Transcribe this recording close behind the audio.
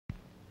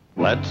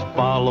Let's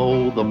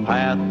follow the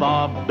path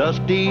of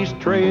Dusty's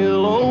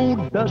trail, oh,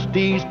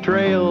 Dusty's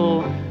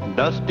trail,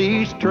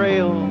 Dusty's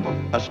trail.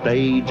 A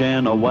stage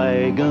and a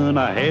wagon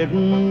a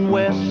heading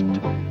west,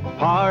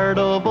 part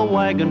of a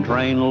wagon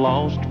train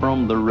lost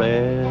from the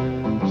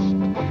rest.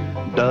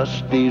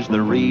 Dusty's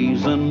the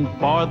reason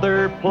for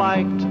their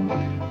plight.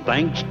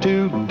 Thanks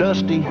to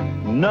Dusty,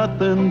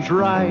 nothing's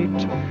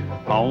right.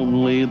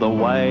 Only the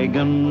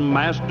wagon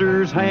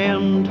master's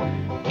hand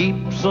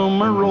keeps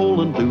them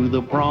a-rolling to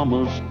the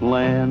promised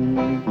land.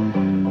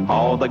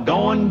 Oh, the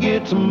going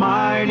gets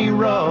mighty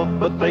rough,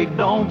 but they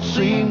don't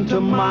seem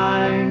to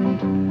mind.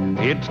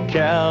 It's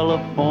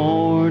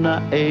California,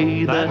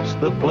 that's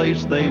the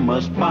place they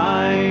must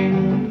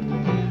find.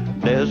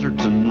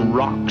 Deserts and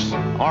rocks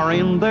are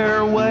in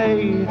their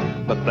way,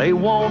 but they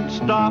won't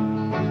stop,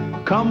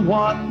 come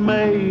what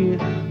may.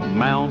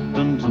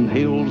 Mountains and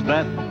hills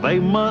that they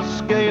must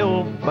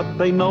scale, but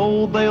they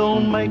know they'll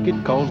make it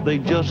 'cause they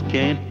just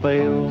can't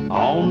fail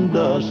on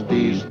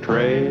Dusty's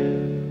trail.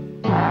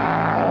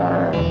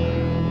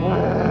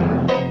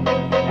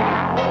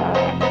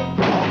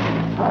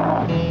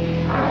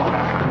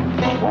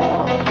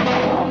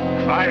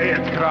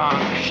 Quiet,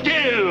 Kronk.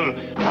 Still!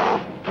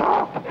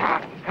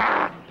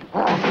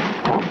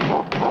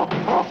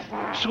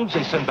 Soon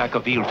they send back a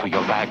wheel to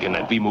your wagon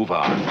and we move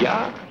on,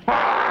 yeah?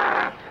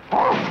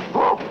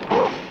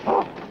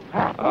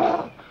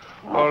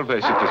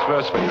 Always it is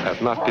worse when you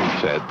have nothing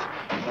said.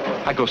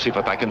 I go see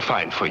what I can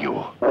find for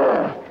you.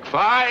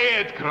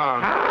 Quiet,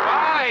 Kronk.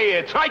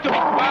 Quiet. Try to be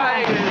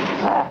quiet.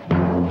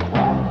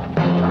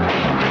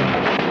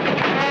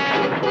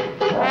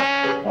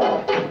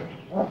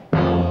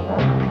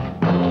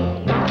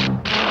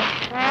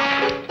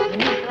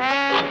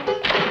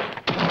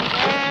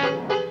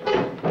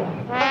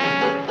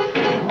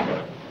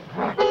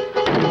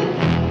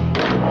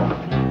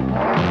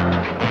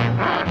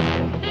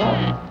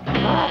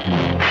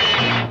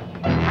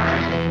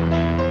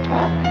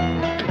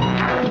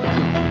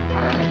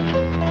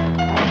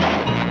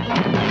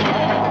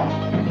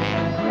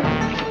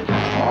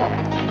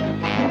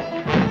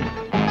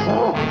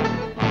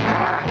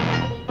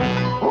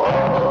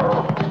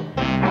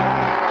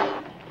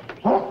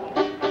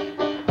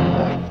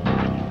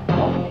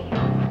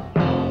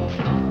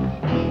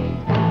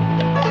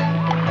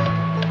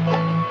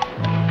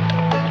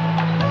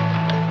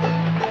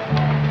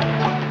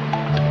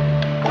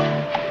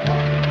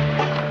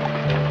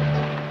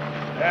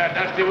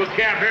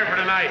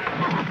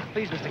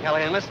 Please, Mr.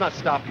 Callahan, let's not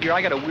stop here.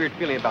 I got a weird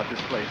feeling about this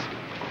place.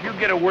 You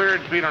get a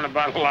weird feeling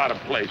about a lot of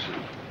places.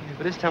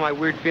 But this time my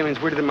weird feeling's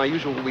weirder than my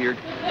usual weird.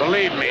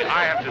 Believe me,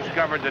 I have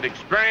discovered that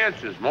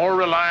experience is more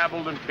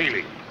reliable than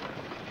feeling.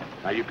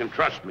 Now, you can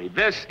trust me.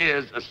 This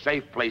is a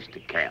safe place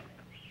to camp.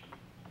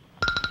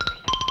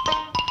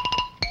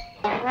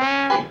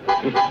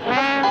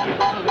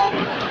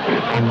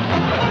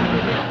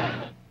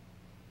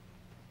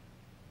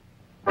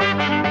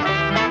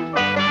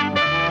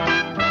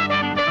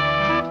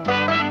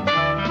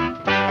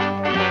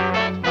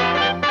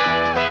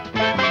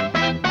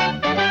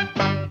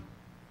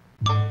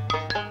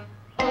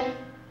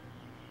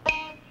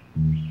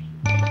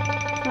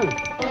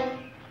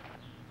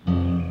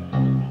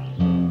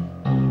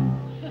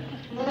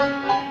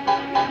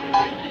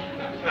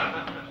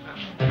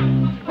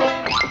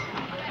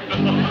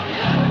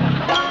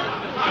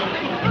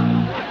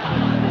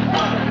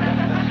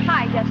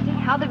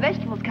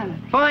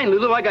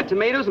 Lulu, I got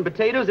tomatoes and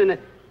potatoes and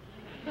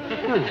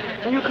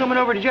When you were coming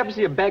over, did you happen to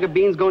see a bag of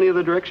beans going the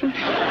other direction? A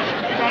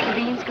bag of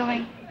beans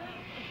going?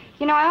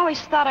 You know, I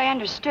always thought I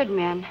understood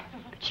men,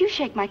 but you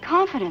shake my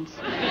confidence.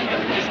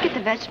 Let's get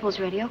the vegetables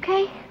ready,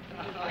 okay?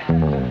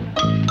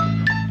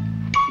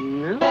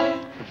 No.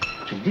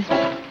 This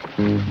one.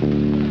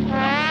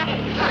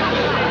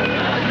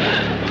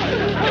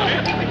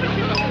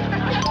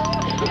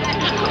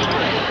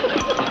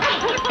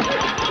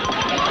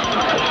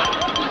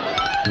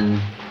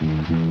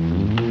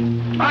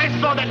 I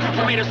saw that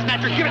tomato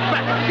snatcher. Give it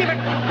back. Give it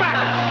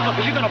back. Look,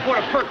 if you can afford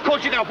a fur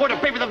coat, you can afford to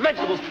pay for the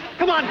vegetables.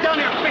 Come on down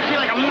here and fix me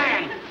like a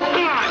man.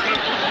 Come on.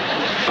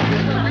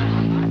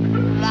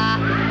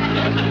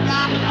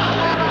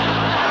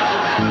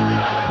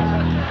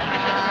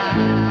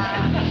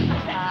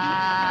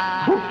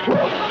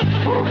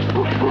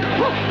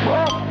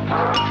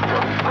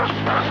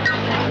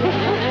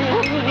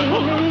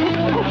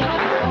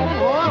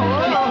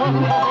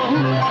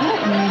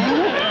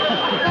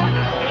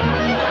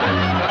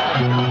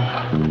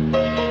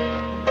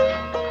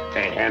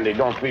 Hey, Andy,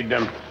 don't feed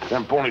them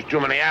ponies too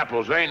many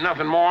apples. There ain't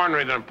nothing more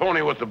ornery than a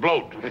pony with the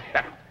bloat.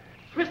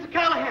 Mr.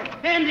 Callahan,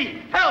 Andy,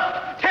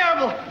 help!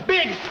 Terrible,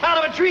 big, out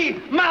of a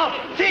tree, mouth,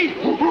 teeth,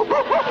 and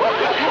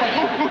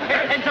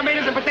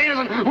tomatoes and potatoes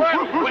and... Wait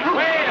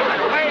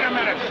a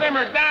minute.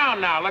 Simmer down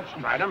now. Let's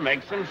try to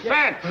make some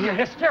sense. You're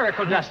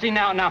hysterical, Dusty.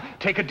 Now,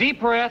 take a deep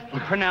breath.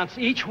 Pronounce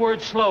each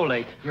word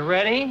slowly. You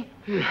ready?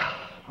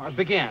 All right,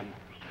 begin.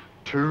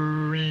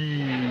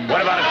 Tree.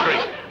 What about a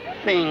tree?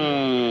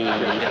 Thing.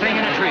 Thing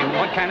in a tree.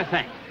 What kind of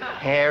thing?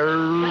 Hair.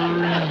 All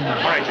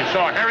right, you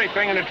saw a hairy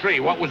thing in a tree.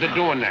 What was it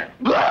doing there?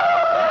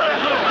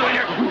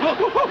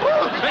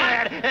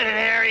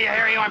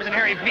 hairy arms and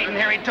hairy feet and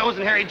hairy toes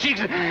and hairy cheeks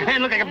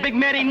and look like a big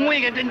man-eating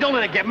wing and don't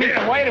let it get me.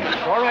 Here, wait a minute.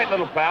 All right,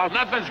 little pal.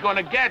 Nothing's going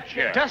to get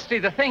you. Dusty,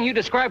 the thing you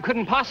described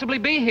couldn't possibly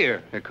be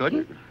here. It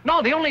couldn't?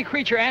 No, the only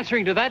creature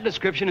answering to that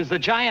description is the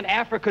giant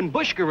African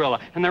bush gorilla,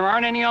 and there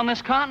aren't any on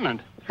this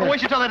continent. Well, why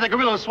don't you tell that the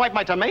gorilla to swipe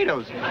my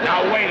tomatoes?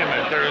 Now, wait a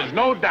minute. There is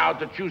no doubt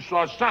that you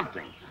saw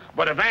something.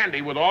 But if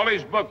Andy, with all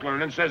his book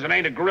learning, says it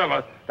ain't a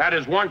gorilla, that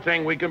is one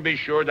thing we can be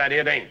sure that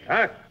it ain't,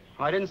 huh?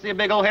 I didn't see a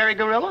big old hairy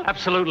gorilla?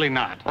 Absolutely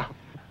not. Sure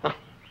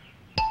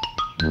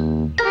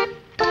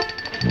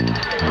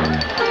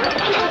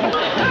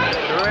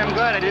am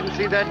glad I didn't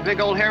see that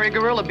big old hairy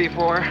gorilla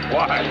before.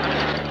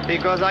 Why?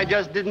 Because I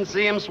just didn't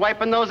see him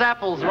swiping those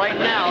apples right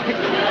now.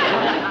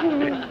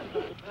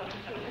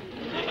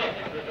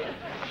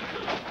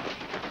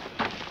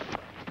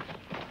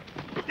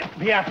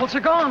 The apples are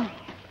gone.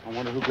 I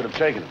wonder who could have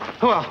taken them.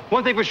 Well,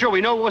 one thing for sure,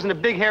 we know it wasn't a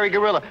big hairy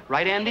gorilla.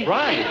 Right, Andy?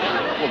 Right.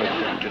 Well, they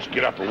couldn't just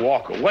get up and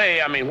walk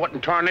away. I mean, what in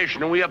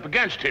tarnation are we up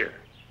against here?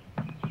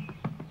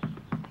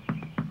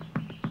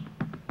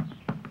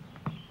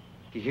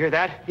 You hear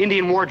that?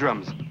 Indian war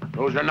drums.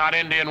 Those are not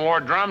Indian war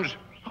drums,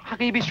 How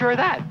can you be sure of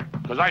that?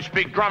 because I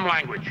speak drum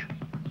language.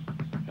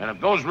 And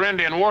if those were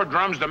Indian war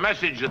drums, the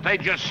message that they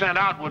just sent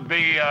out would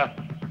be,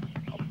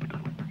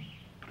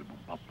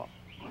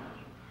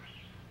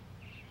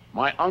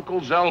 my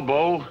uncle's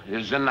elbow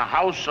is in the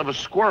house of a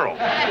squirrel.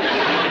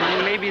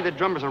 Maybe the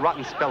drummer's a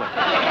rotten speller.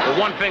 The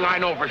one thing I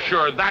know for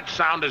sure, that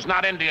sound is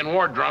not Indian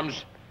war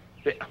drums.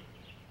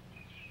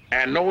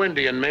 And no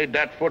Indian made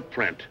that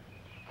footprint.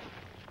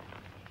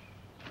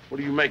 What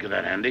do you make of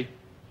that, Andy?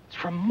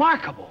 It's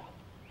remarkable.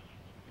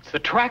 It's the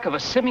track of a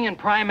simian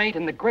primate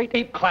in the great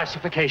ape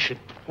classification.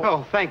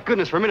 Oh, thank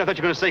goodness. For a minute, I thought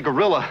you were going to say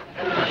gorilla.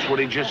 That's what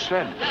he just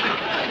said.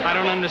 I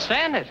don't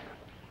understand it.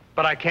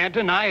 But I can't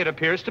deny it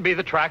appears to be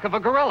the track of a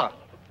gorilla.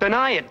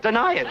 Deny it.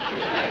 Deny it.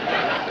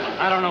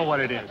 I don't know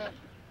what it is.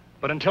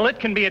 But until it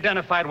can be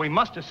identified, we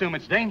must assume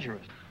it's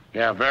dangerous.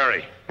 Yeah,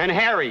 very. And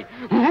hairy.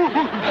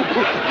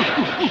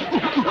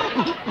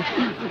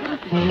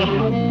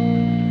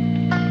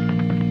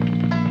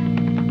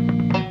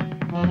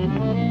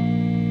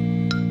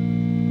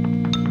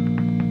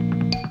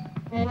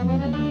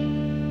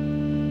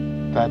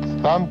 That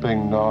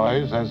thumping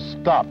noise has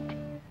stopped.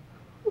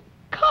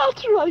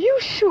 Carter, are you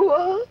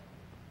sure?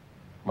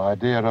 My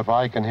dear, if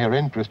I can hear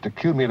interest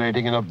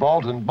accumulating in a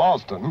vault in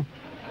Boston,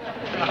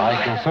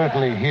 I can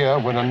certainly hear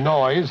when a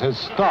noise has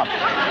stopped.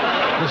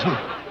 Listen.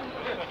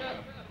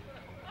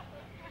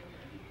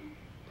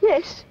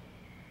 Yes.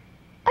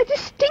 I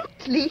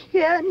distinctly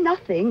hear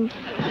nothing.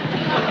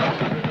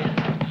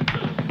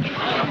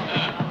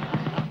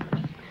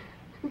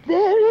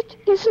 There it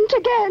isn't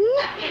again.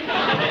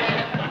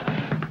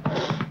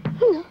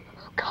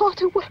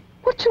 Carter,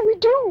 what shall we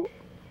do?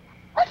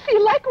 I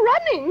feel like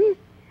running.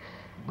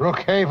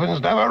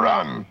 Brookhaven's never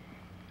run.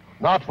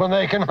 Not when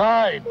they can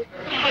hide.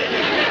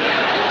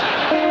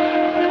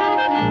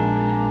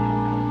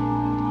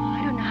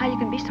 I don't know how you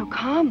can be so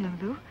calm,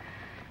 Lulu.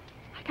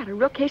 I got a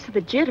real case of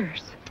the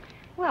jitters.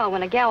 Well,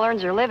 when a gal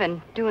earns her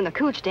living doing the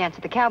cooch dance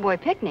at the cowboy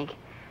picnic,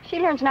 she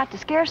learns not to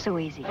scare so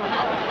easy.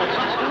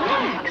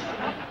 Relax.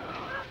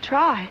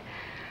 Try.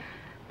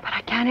 But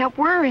I can't help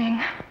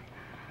worrying.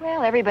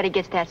 Well, everybody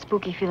gets that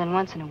spooky feeling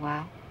once in a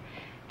while.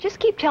 Just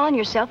keep telling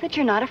yourself that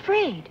you're not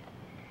afraid.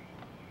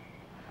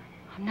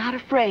 I'm not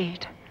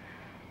afraid.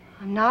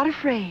 I'm not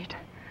afraid.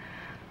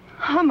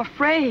 I'm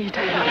afraid.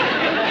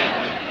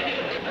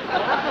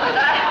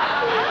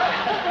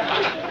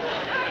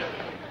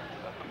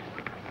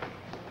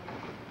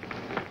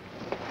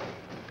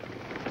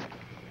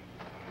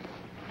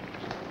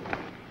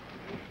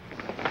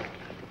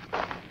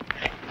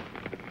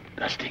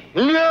 Dusty.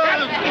 No!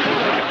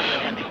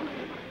 Andy.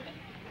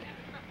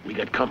 We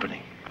got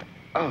company.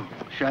 Oh,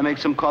 should I make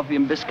some coffee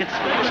and biscuits?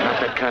 It's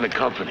not that kind of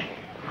company.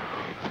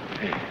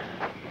 Hey.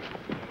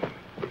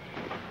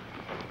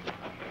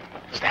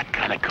 It's that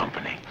kind of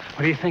company.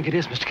 What do you think it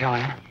is, Mr.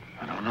 Callahan?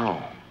 I don't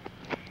know.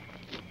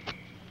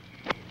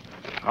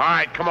 All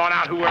right, come on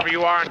out, whoever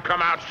you are, and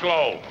come out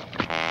slow.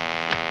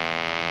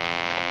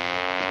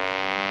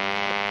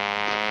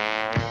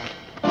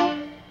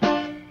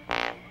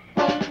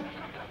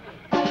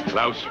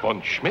 Klaus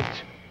von Schmidt,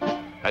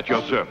 at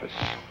your service.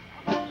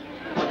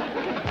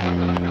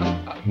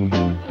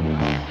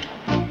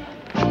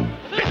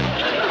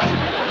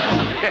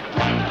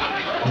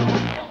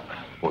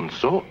 And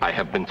so I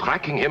have been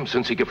tracking him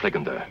since he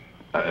geflogen there,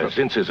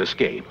 since his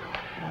escape.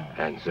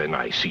 And then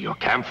I see your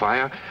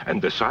campfire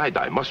and decide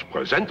I must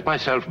present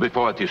myself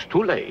before it is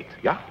too late,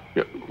 yeah?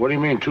 What do you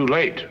mean, too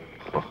late?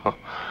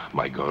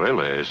 My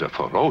gorilla is a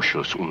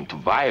ferocious and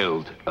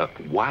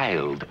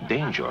wild,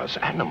 dangerous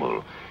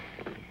animal.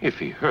 If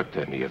he hurt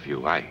any of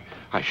you, I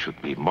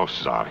should be most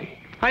sorry.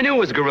 I knew it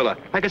was a gorilla.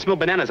 I could smell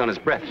bananas on his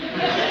breath.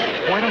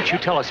 Why don't you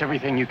tell us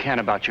everything you can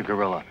about your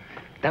gorilla?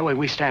 That way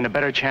we stand a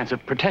better chance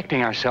of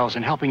protecting ourselves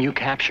and helping you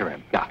capture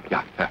him.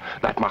 Yeah,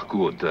 that mark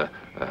good.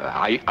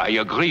 I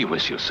agree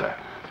with you, sir.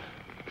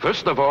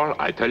 First of all,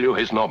 I tell you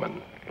his nomen,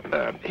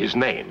 his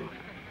name.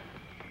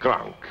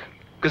 Gronk.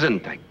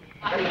 Gesundheit.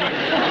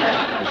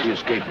 Has he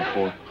escaped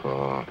before?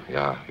 Oh,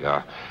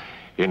 yeah.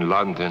 In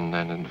London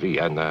and in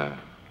Vienna.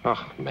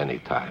 Oh, many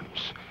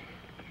times.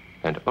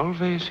 And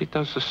always he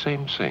does the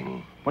same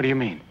thing. What do you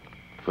mean?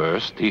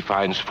 First, he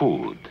finds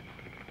food.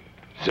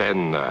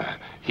 Then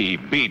he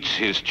beats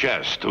his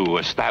chest to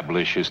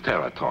establish his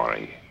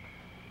territory.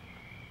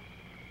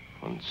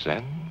 And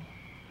then?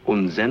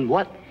 And then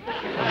what?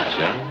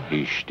 And then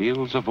he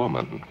steals a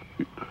woman.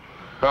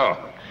 Oh.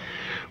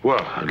 Well,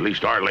 at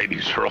least our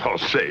ladies are all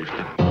safe.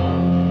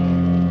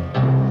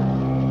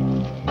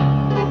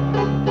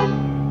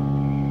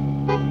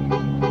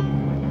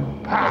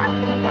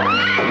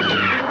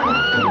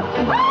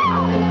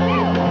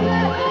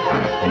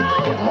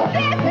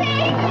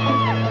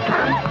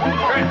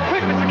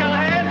 Quick, Mr.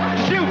 Callahan!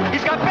 Shoot!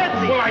 He's got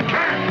Betsy! Well, I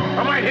can't.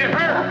 I might hit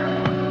her.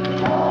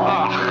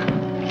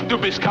 Ach, du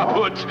bist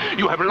kaputt.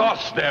 You have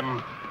lost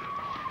them.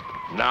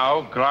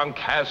 Now Gronk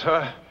has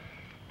her,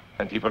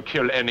 and he will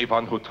kill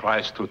anyone who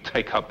tries to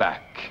take her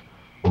back.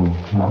 Ach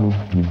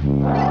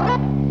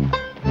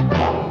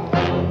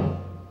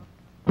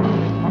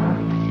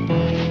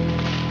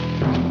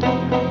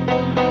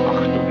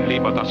du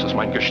lieber, das ist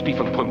mein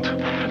Gestiefelpund.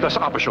 Das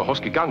Abische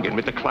Haus gegangen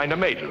mit der kleinen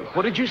Mädel.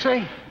 What did you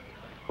say?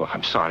 Oh,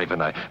 I'm sorry.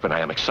 When I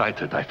am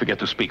excited, I forget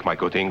to speak my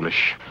good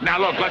English. Now,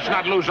 look, let's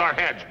not lose our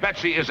heads.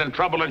 Betsy is in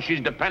trouble, and she's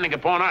depending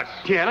upon us.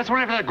 Yeah, let's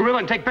run after that gorilla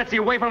and take Betsy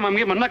away from him and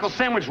give him a knuckle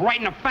sandwich right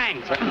in the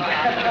fangs.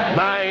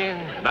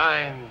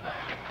 Nein.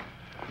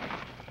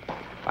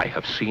 I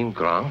have seen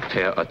Gronk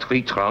tear a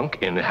tree trunk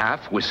in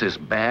half with his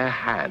bare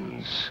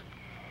hands.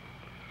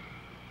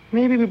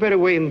 Maybe we better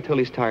wait until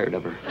he's tired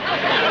of her.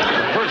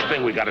 The first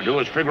thing we got to do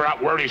is figure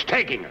out where he's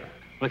taking her.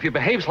 Well, if he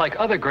behaves like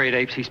other great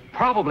apes, he's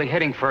probably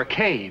heading for a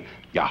cave.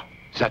 Yeah,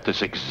 that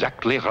is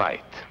exactly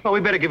right. Well, we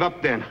better give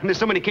up then. There's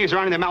so many caves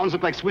around and the mountains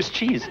look like Swiss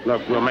cheese.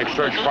 Look, we'll make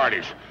search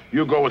parties.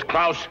 You go with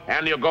Klaus,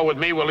 Andy will go with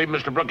me. We'll leave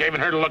Mr. Brookhaven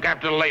here to look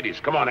after the ladies.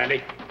 Come on,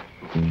 Andy.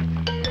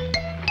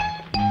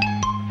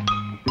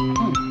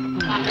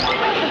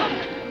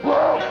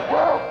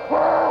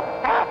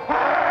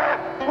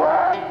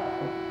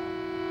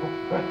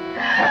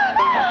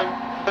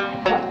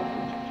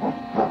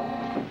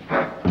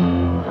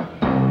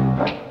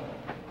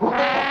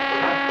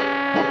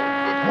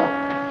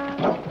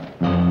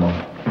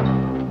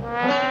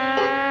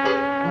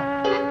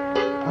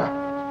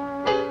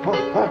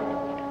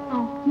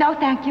 No,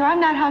 thank you. I'm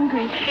not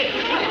hungry.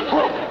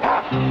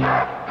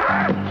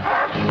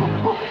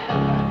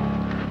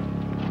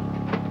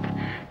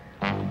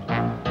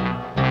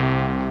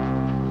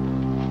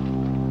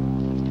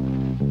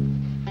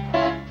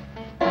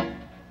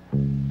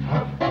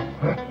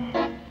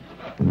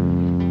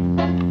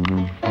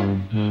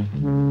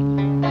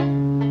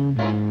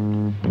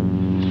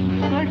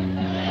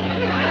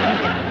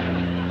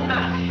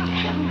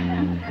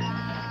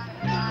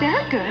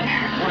 They're good.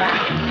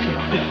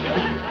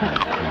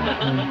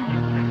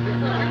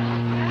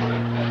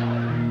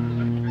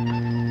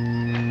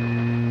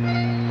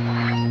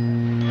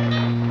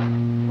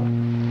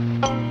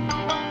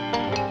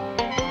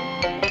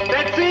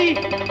 Betsy!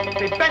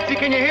 Hey, Betsy,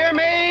 can you hear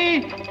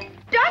me?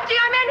 Dusty,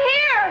 I'm in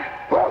here!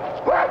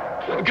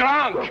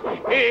 Gronk,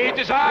 it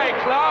is I,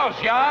 Klaus,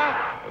 yeah?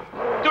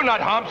 Do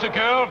not harm the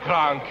girl,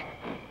 Gronk.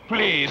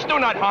 Please, do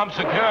not harm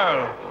the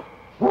girl.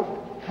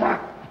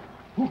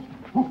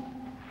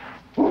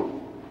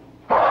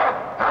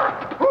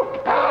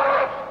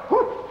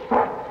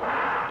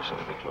 Listen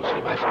to me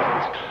closely, my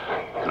friends.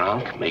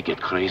 Gronk may get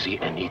crazy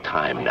any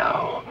time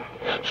now.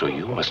 So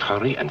you must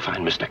hurry and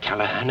find Mr.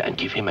 Callahan and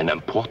give him an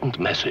important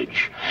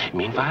message.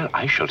 Meanwhile,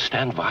 I shall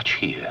stand watch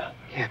here.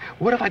 Yeah,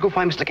 what if I go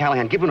find Mr.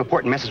 Callahan, give him an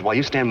important message while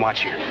you stand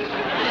watch here?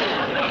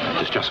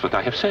 That is just what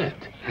I have said.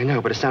 I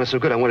know, but it sounded so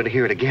good I wanted to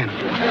hear it again.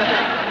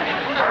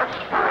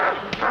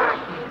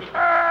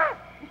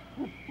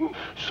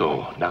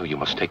 So, now you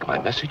must take my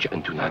message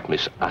and do not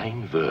miss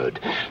ein word.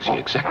 The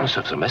exactness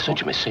of the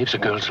message may save the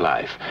girl's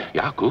life.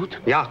 Ja, gut?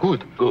 Ja,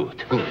 gut.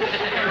 Gut.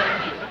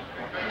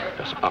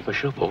 Das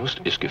Abische Wurst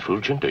ist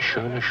gefüllt der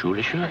schöne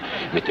Schulische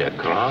mit der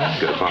Gran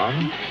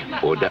Gewann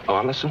oder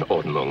alles in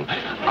Ordnung.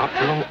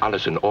 Abfüllung,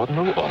 alles in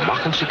Ordnung oder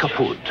machen Sie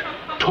kaputt.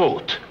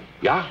 Tot.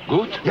 Ja,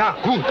 gut? Ja,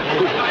 gut.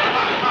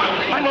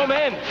 Ein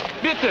Moment,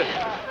 bitte.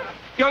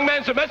 Young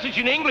man, the message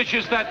in English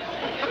is that...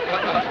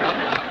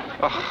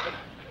 Ach,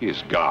 he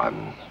is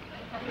gone.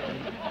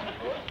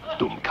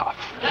 Dummkopf.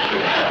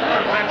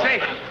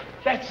 Betsy!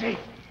 Betsy!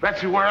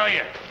 Betsy, where are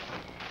you?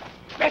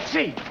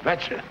 Betsy!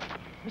 Betsy!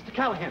 Mr.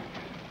 Callahan.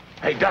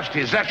 Hey, Dusty,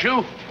 is that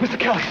you? Mr.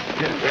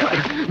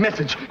 Callahan.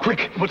 Message,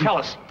 quick. Well, tell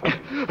us.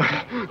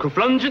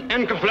 Geflungen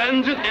and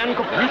geflungen and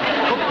kaput.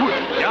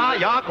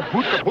 Ja,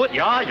 kaput,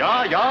 ja.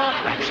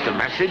 That's the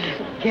message?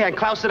 Yeah, and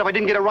Klaus said if I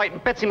didn't get it right,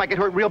 Betsy might get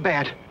hurt real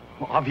bad.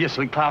 Well,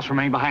 obviously, Klaus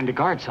remained behind to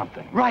guard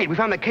something. Right, we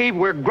found the cave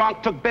where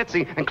Gronk took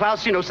Betsy, and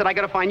Klaus, said I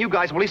gotta find you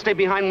guys while he stayed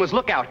behind and was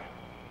lookout.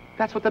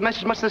 That's what the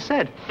message must have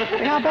said.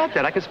 Hey, how about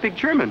that? I can speak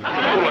German.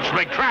 Well, let's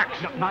make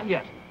tracks. No, not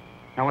yet.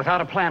 Now,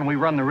 without a plan, we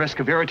run the risk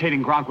of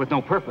irritating Gronk with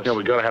no purpose. Yeah,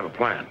 we gotta have a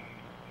plan.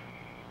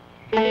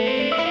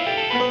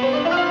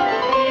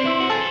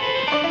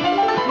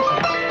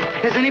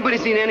 Has anybody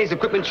seen Annie's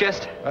equipment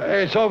chest?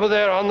 It's over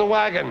there on the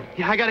wagon.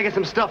 Yeah, I gotta get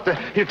some stuff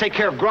to take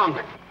care of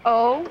Gronk.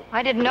 Oh,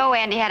 I didn't know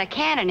Andy had a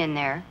cannon in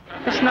there.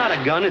 It's not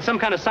a gun. It's some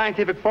kind of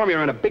scientific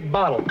formula in a big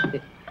bottle.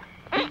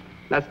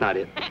 That's not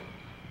it.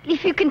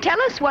 If you can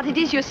tell us what it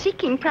is you're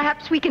seeking,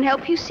 perhaps we can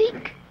help you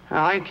seek.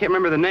 I can't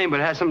remember the name, but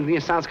it has something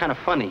that sounds kind of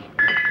funny.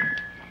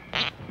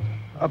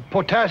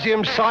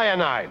 Potassium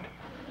cyanide.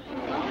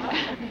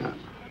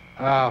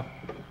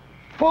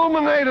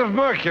 Fulminate of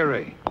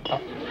mercury.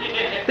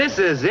 This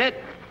is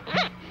it.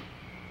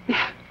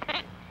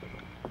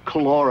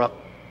 Chloroform.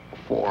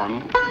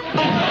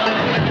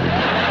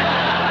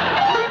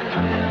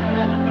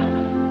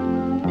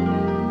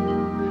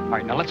 All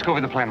right, now let's go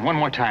over the plan one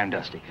more time,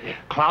 Dusty.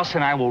 Klaus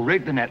and I will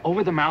rig the net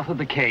over the mouth of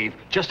the cave,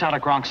 just out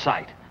of Gronk's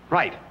sight.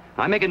 Right.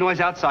 I make a noise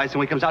outside so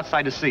when he comes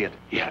outside to see it.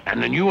 Yeah,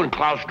 and then you and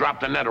Klaus drop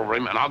the net over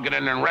him, and I'll get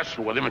in there and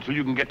wrestle with him until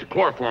you can get the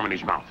chloroform in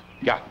his mouth.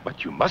 Yeah,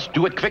 but you must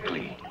do it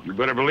quickly. You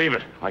better believe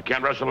it. I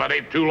can't wrestle that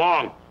ape too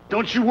long.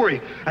 Don't you worry.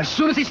 As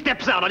soon as he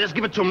steps out, I'll just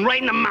give it to him right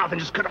in the mouth and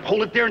just kind of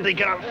hold it there until he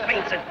get out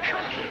faints. And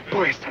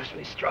boy, it starts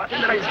really strong.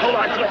 And then I just hold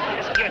on to it and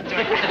just give it to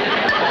him.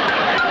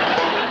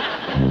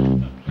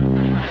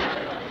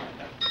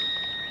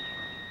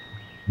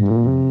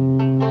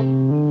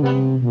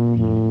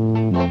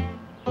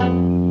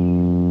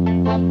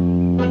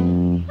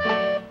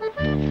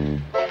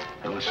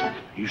 Now listen,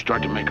 you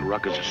start to make a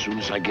ruckus as soon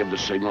as I give the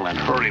signal, and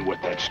hurry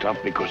with that stuff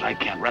because I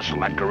can't wrestle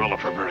that gorilla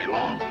for very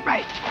long.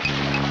 Right.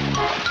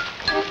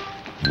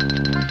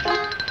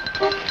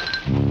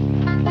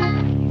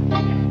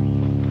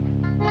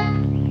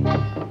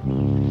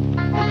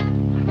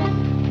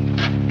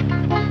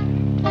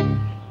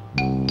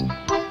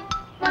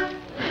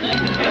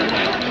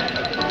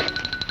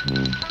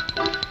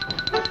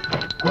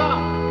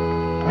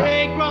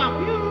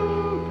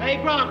 Hey,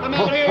 Gronk, come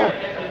out here.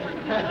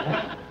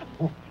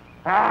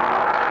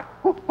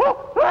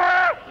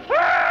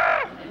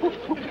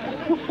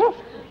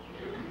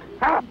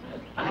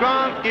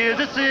 Gronk is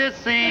a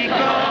sissy.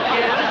 Gronk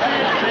is a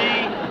sissy.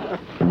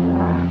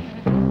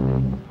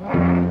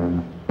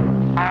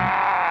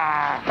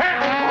 Hey,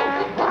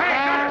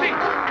 Dusty!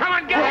 Come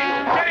on, get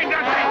him! Get him,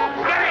 Dusty!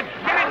 Get him!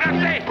 Get him,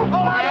 Dusty! Come on!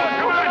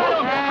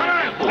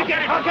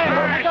 Get him! Okay,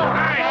 all right.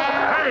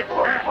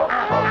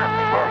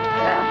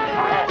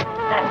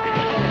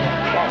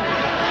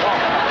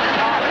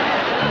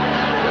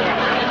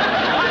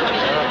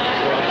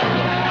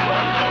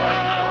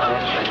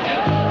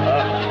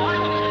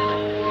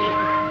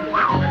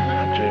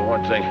 I'll tell you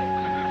one thing.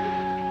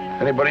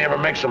 Anybody ever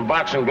make some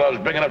boxing gloves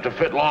big enough to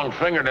fit long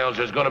fingernails,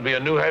 there's going to be a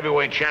new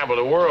heavyweight champ of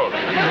the world.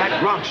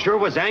 That Gronk sure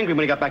was angry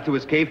when he got back to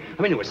his cave.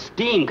 I mean, there was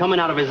steam coming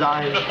out of his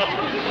eyes.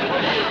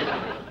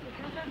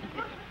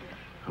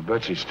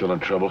 Betsy's still in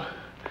trouble.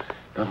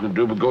 Nothing to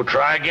do but go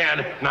try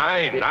again.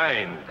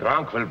 Nein.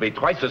 Gronk will be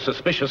twice as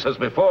suspicious as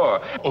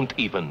before, and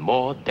even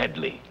more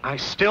deadly. I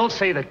still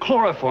say that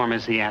chloroform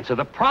is the answer.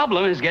 The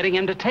problem is getting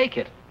him to take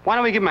it. Why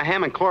don't we give him a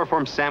ham and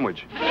chloroform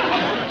sandwich?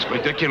 That's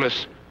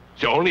ridiculous.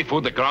 The only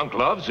food that Gronk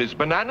loves is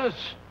bananas.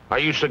 Are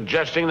you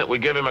suggesting that we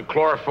give him a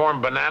chloroform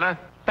banana?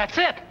 That's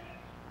it.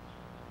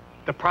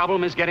 The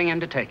problem is getting him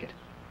to take it.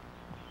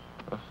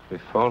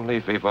 If only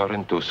we were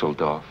in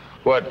Dusseldorf.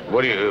 What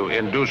do you,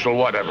 in Dussel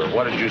whatever?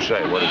 What did you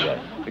say? What is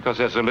that? Because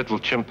there's a little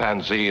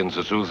chimpanzee in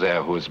the zoo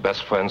there who is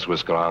best friends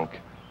with Gronk.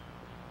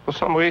 For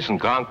some reason,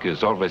 Gronk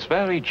is always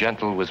very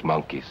gentle with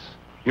monkeys.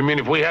 You mean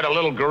if we had a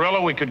little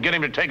gorilla, we could get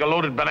him to take a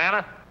loaded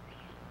banana?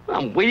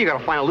 Well, where you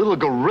gotta find a little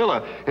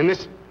gorilla in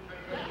this...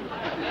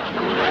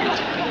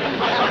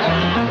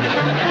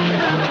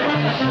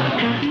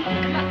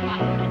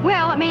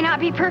 Well, it may not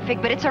be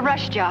perfect, but it's a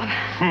rush job.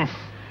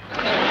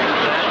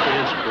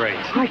 That is great.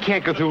 I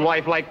can't go through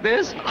life like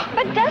this.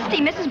 But Dusty,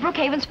 Mrs.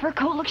 Brookhaven's fur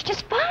coat looks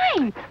just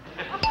fine.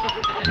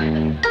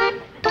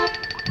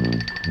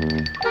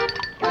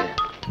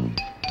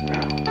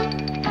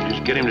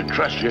 Just get him to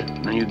trust you,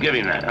 and then you give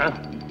him that, huh?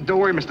 Don't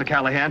worry, Mr.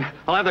 Callahan.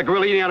 I'll have the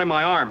gorilla eating out of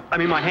my arm. I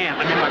mean, my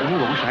hand.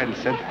 I wish I hadn't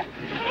said that.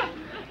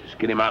 Just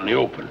get him out in the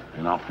open,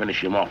 and I'll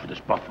finish him off with this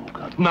buffalo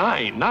gun.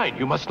 Nein,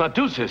 you must not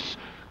do this.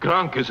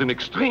 Gronk is an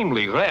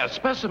extremely rare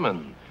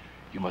specimen.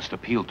 You must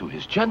appeal to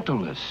his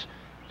gentleness.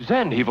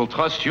 Then he will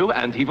trust you,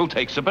 and he will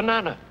take the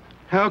banana.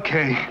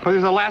 Okay, but this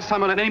is the last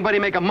time I let anybody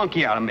make a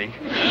monkey out of me.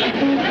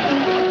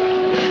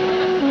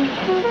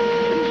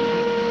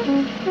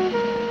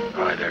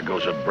 All right, there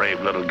goes a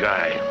brave little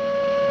guy.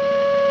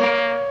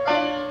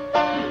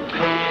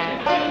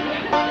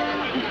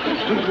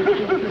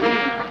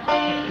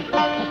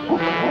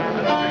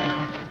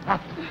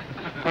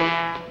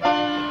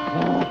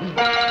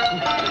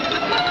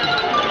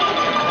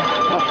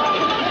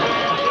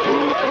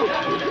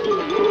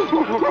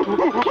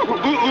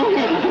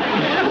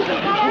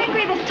 Not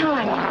angry this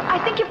time. I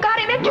think you've got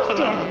him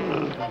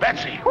interested.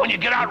 Betsy, when you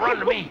get out, run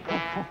to me.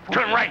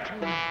 Turn right.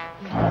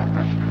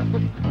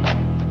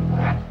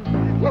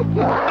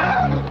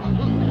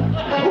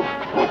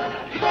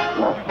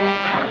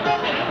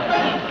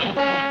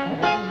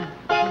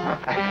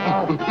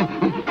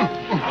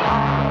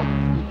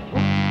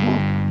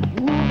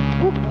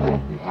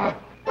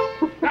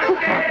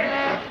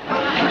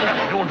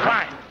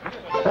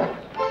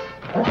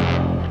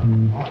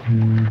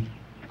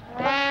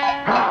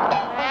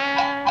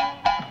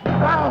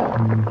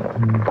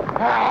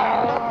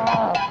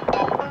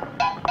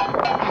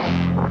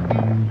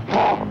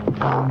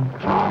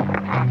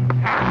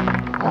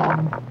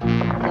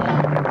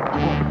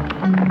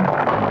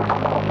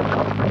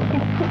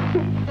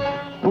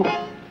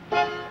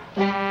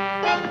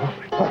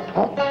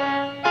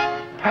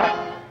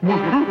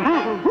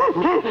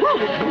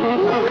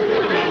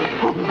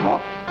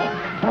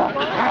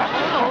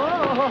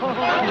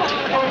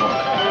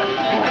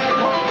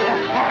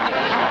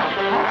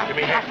 Give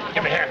me here.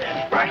 Give me here.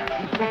 Right.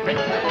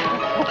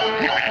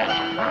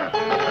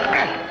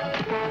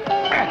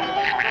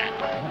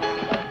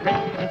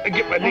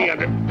 Get my knee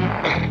under.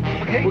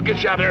 Okay. We'll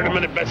get you out there in a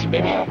minute, Betsy,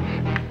 baby.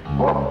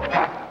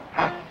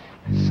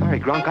 Sorry,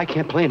 Gronk, I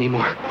can't play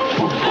anymore.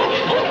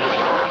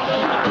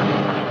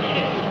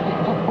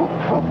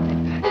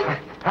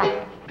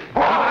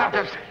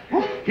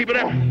 Keep it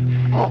up.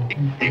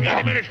 You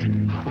got a minute.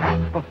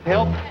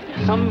 Help.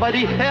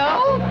 Somebody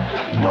help.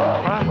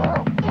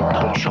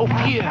 Don't show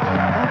fear.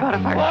 How about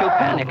if I show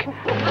panic?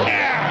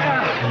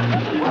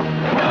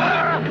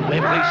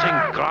 Everything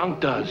Gronk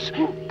does.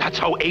 That's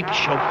how apes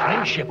show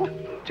friendship.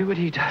 Do what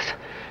he does.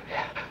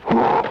 Come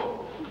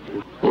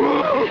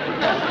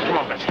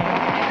on, Betsy.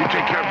 You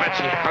take care of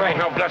Betsy. I'll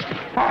help Dusty.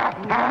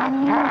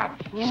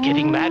 He's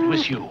getting mad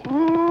with you.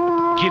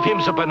 Give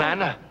him the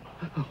banana.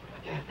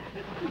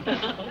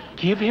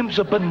 Give him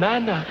the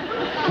banana.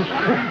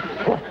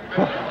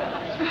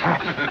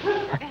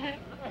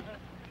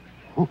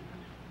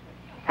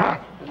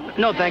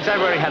 No, thanks.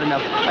 I've already had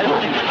enough. I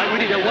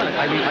really don't want it.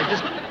 I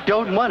just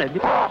don't want it.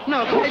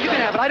 No, go ahead. You can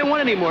have it. I don't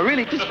want it anymore.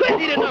 Really. Just I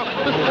need it. No.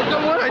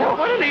 I don't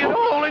want it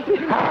anymore.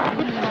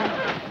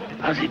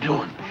 How's he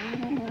doing?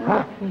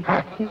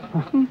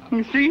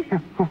 You see?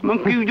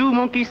 Monkey do,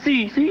 monkey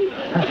see. See?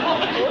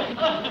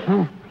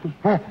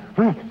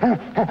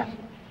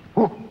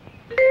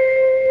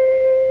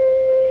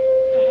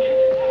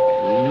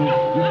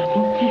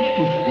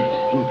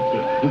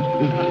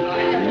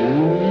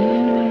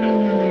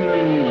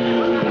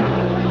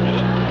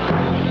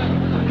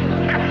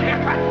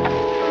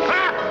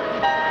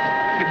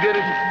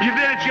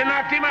 You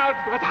knocked him out.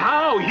 But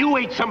how? You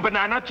ate some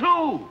banana,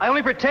 too. I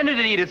only pretended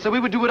to eat it so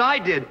he would do what I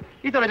did.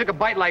 He thought I took a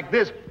bite like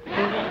this.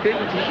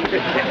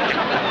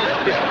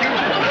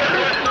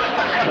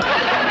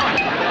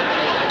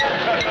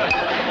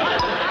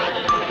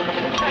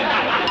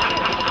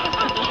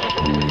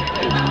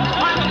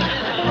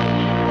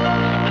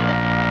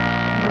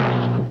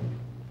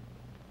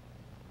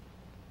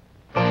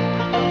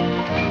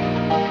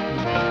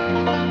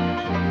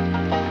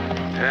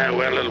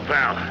 Well, little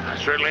pal, I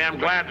certainly am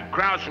glad that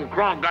Krause and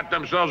Kronk got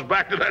themselves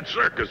back to that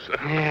circus.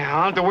 Yeah, I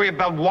don't have to worry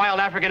about wild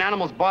African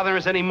animals bothering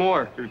us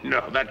anymore.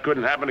 No, that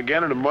couldn't happen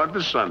again in a month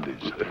of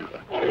Sundays. You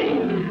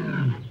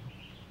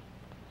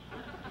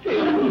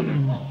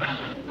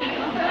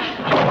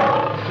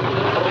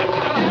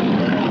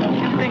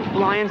think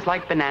lions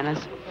like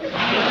bananas?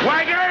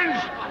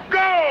 Wagons,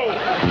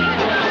 go!